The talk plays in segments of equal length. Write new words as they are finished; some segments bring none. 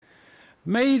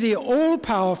May the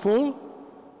all-powerful,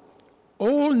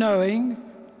 all-knowing,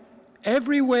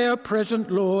 everywhere present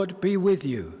Lord be with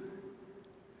you.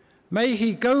 May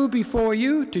he go before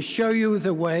you to show you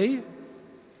the way,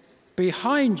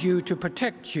 behind you to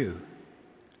protect you,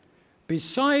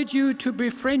 beside you to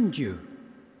befriend you,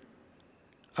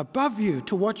 above you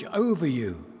to watch over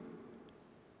you,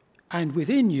 and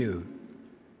within you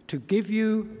to give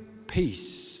you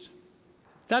peace.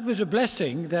 That was a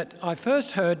blessing that I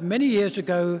first heard many years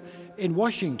ago in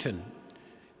Washington.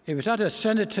 It was at a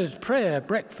senator's prayer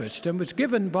breakfast and was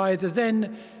given by the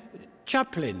then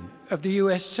chaplain of the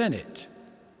US Senate.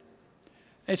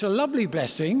 It's a lovely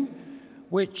blessing,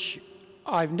 which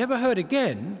I've never heard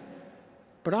again,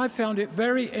 but I found it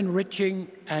very enriching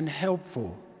and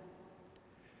helpful.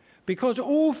 Because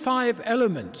all 5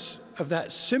 elements of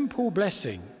that simple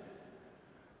blessing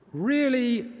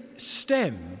really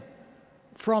stem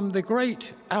from the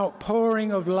great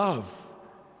outpouring of love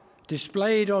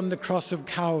displayed on the cross of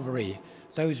Calvary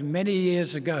those many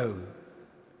years ago.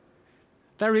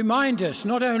 They remind us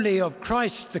not only of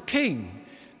Christ the King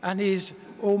and his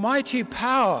almighty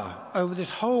power over this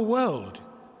whole world,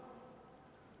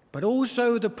 but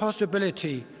also the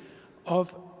possibility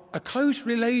of a close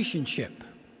relationship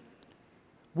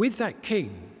with that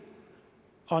King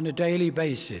on a daily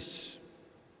basis.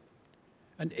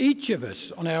 And each of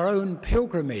us on our own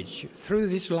pilgrimage through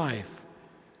this life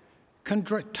can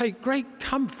take great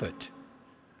comfort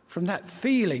from that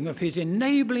feeling of his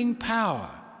enabling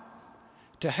power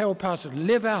to help us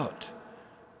live out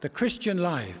the Christian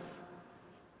life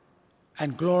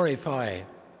and glorify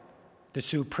the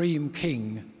supreme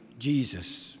King,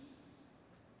 Jesus.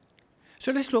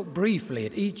 So let's look briefly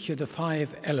at each of the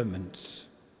 5 elements.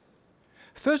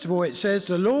 First of all, it says,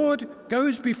 the Lord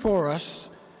goes before us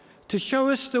to show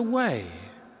us the way.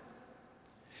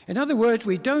 In other words,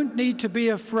 we don't need to be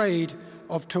afraid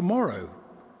of tomorrow,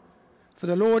 for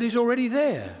the Lord is already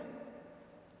there.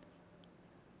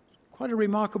 Quite a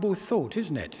remarkable thought,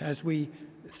 isn't it, as we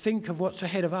think of what's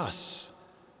ahead of us,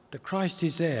 that Christ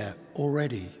is there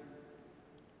already.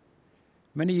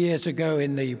 Many years ago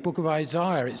in the book of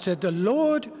Isaiah, it said, the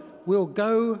Lord will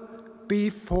go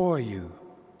before you.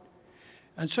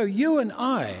 And so you and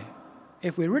I,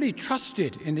 if we're really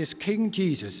trusted in this King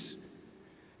Jesus,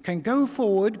 can go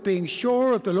forward being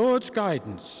sure of the Lord's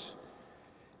guidance,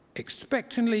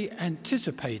 expectantly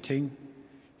anticipating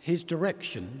his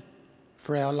direction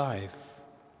for our life.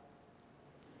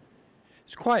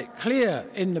 It's quite clear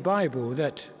in the Bible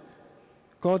that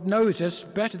God knows us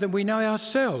better than we know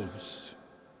ourselves.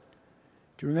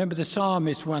 Do you remember the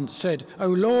psalmist once said, "O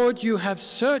Lord, you have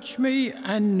searched me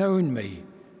and known me.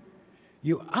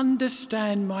 You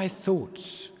understand my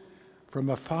thoughts from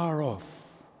afar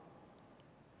off."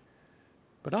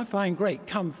 But I find great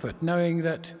comfort knowing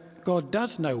that God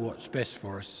does know what's best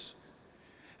for us,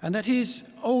 and that his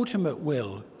ultimate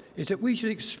will is that we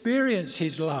should experience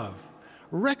his love,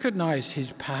 recognize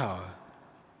his power,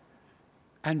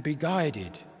 and be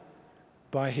guided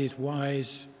by his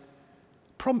wise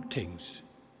promptings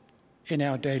in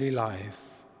our daily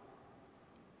life.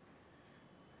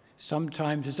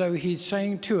 Sometimes as though he's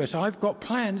saying to us, I've got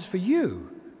plans for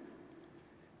you,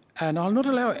 and I'll not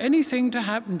allow anything to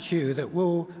happen to you that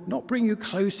will not bring you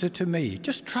closer to me.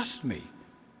 Just trust me.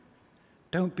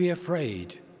 Don't be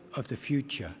afraid of the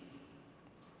future.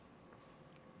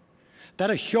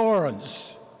 That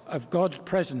assurance of God's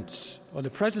presence, or the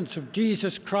presence of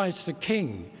Jesus Christ the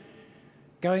King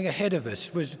going ahead of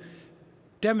us, was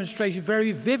demonstrated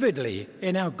very vividly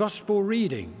in our gospel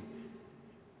reading,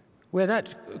 where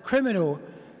that criminal,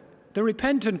 the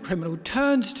repentant criminal,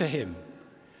 turns to him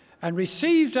and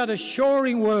receives that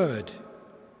assuring word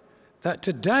that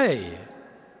today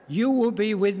you will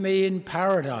be with me in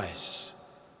paradise.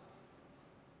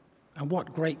 And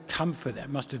what great comfort that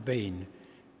must have been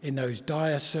in those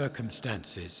dire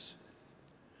circumstances.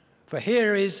 For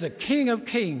here is the King of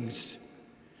Kings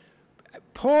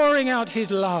pouring out his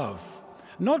love,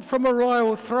 not from a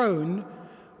royal throne,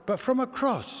 but from a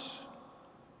cross.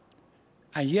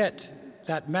 And yet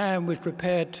that man was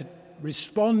prepared to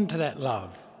respond to that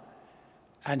love,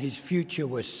 and his future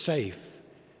was safe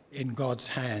in God's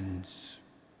hands.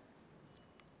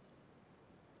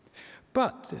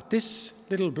 But this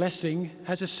little blessing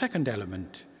has a second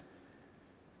element.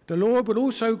 The Lord will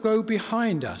also go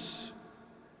behind us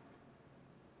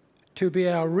to be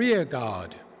our rear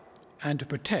guard and to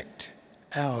protect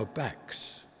our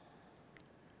backs.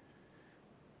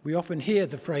 We often hear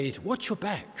the phrase, "watch your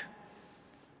back."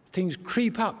 Things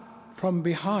creep up from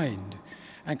behind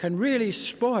and can really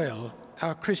spoil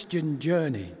our Christian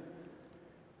journey.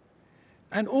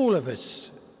 And all of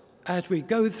us as we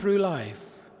go through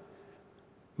life,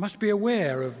 must be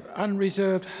aware of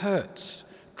unreserved hurts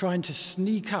trying to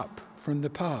sneak up from the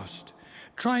past,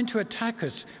 trying to attack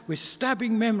us with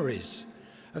stabbing memories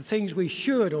of things we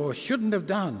should or shouldn't have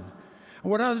done,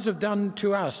 and what others have done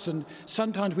to us, and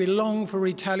sometimes we long for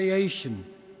retaliation.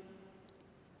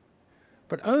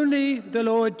 But only the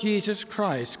Lord Jesus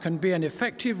Christ can be an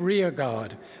effective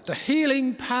rearguard, the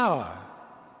healing power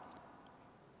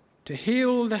to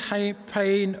heal the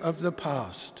pain of the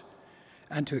past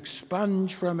and to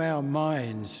expunge from our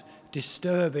minds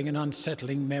disturbing and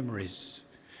unsettling memories.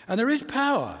 And there is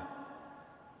power.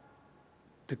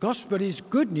 The gospel is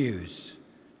good news.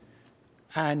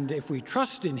 And if we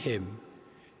trust in him,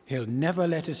 he'll never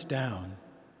let us down.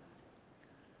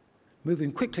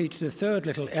 Moving quickly to the third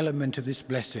little element of this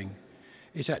blessing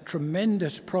is that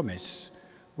tremendous promise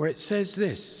where it says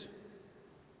this: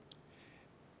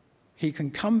 he can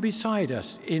come beside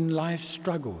us in life's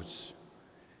struggles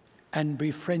and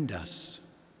befriend us.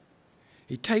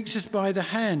 He takes us by the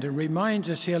hand and reminds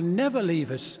us he'll never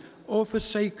leave us or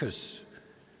forsake us.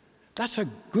 That's a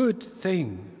good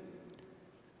thing.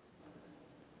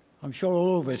 I'm sure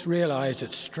all of us realize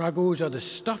that struggles are the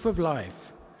stuff of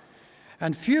life,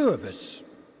 and few of us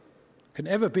can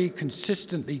ever be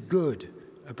consistently good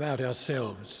about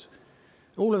ourselves.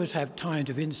 All of us have times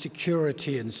of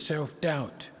insecurity and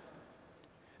self-doubt.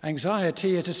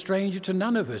 Anxiety is a stranger to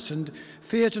none of us, and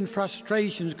fears and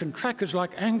frustrations can track us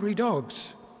like angry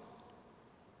dogs.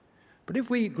 But if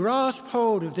we grasp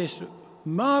hold of this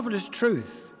marvelous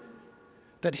truth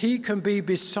that he can be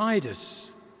beside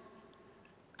us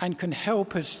and can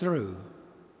help us through,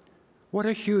 what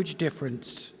a huge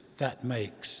difference that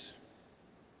makes.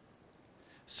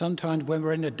 Sometimes when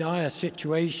we're in a dire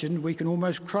situation, we can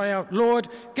almost cry out, "Lord,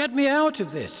 get me out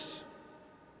of this."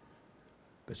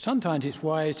 But sometimes it's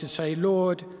wise to say,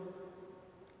 "Lord,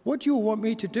 what do you want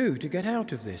me to do to get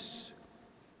out of this?"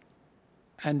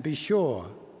 And be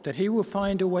sure that he will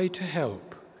find a way to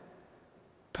help,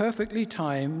 perfectly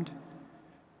timed,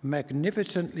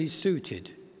 magnificently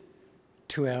suited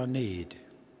to our need.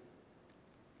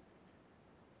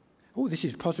 All this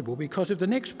is possible because of the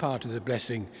next part of the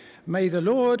blessing. May the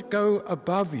Lord go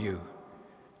above you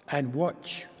and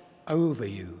watch over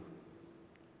you.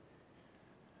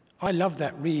 I love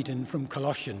that reading from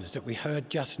Colossians that we heard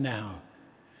just now.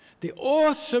 The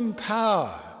awesome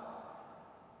power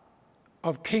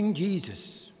of King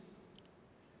Jesus,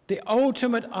 the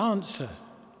ultimate answer,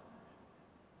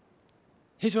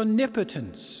 his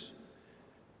omnipotence.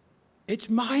 It's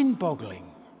mind-boggling.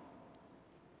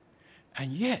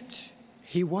 And yet,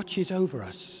 he watches over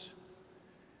us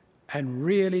and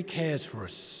really cares for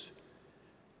us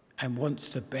and wants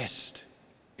the best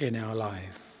in our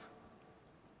life.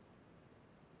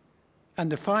 And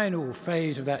the final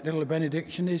phase of that little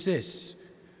benediction is this: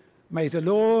 may the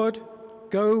Lord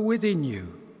go within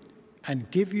you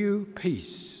and give you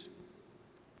peace.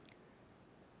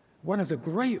 One of the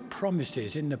great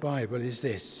promises in the Bible is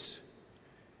this: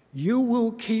 you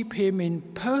will keep him in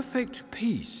perfect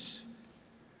peace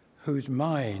whose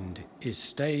mind is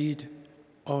stayed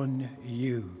on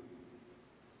you.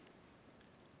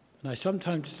 And I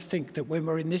sometimes think that when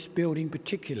we're in this building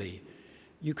particularly,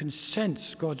 you can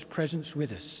sense God's presence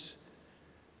with us.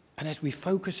 And as we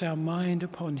focus our mind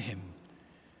upon him,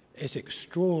 it's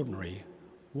extraordinary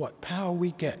what power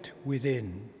we get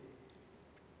within.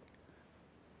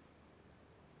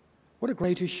 What a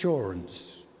great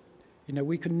assurance.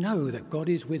 We can know that God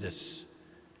is with us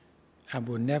and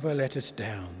will never let us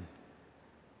down.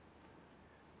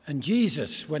 And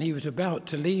Jesus, when he was about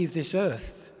to leave this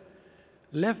earth,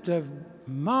 left a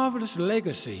marvelous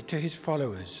legacy to his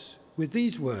followers with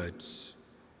these words: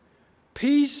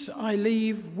 "Peace I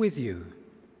leave with you.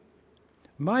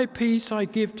 My peace I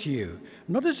give to you.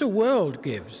 Not as the world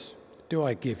gives, do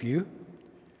I give you.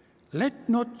 Let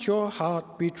not your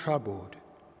heart be troubled,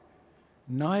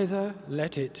 neither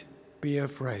let it be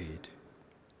afraid."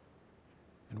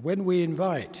 And when we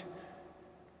invite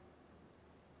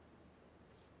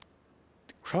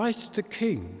Christ the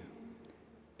King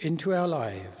into our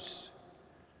lives,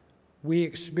 we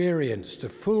experience the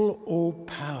full all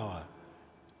power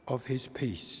of his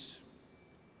peace.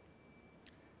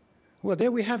 Well,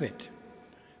 there we have it.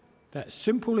 That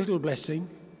simple little blessing,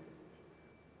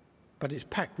 but it's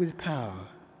packed with power.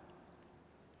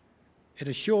 It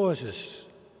assures us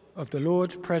of the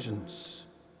Lord's presence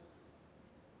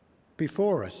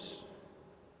before us,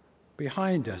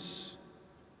 behind us,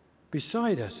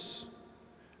 beside us,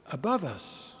 above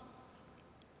us,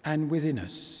 and within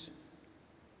us.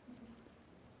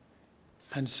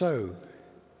 And so,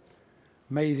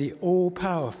 may the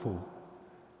all-powerful,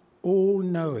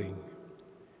 all-knowing,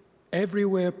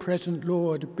 everywhere present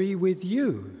Lord be with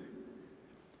you.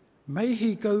 May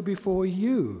he go before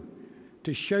you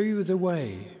to show you the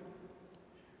way,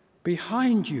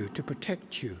 behind you to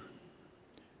protect you,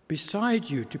 beside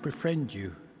you to befriend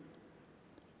you,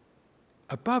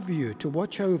 above you to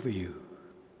watch over you,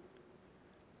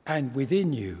 and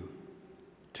within you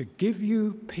to give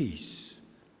you peace.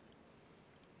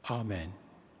 Amen.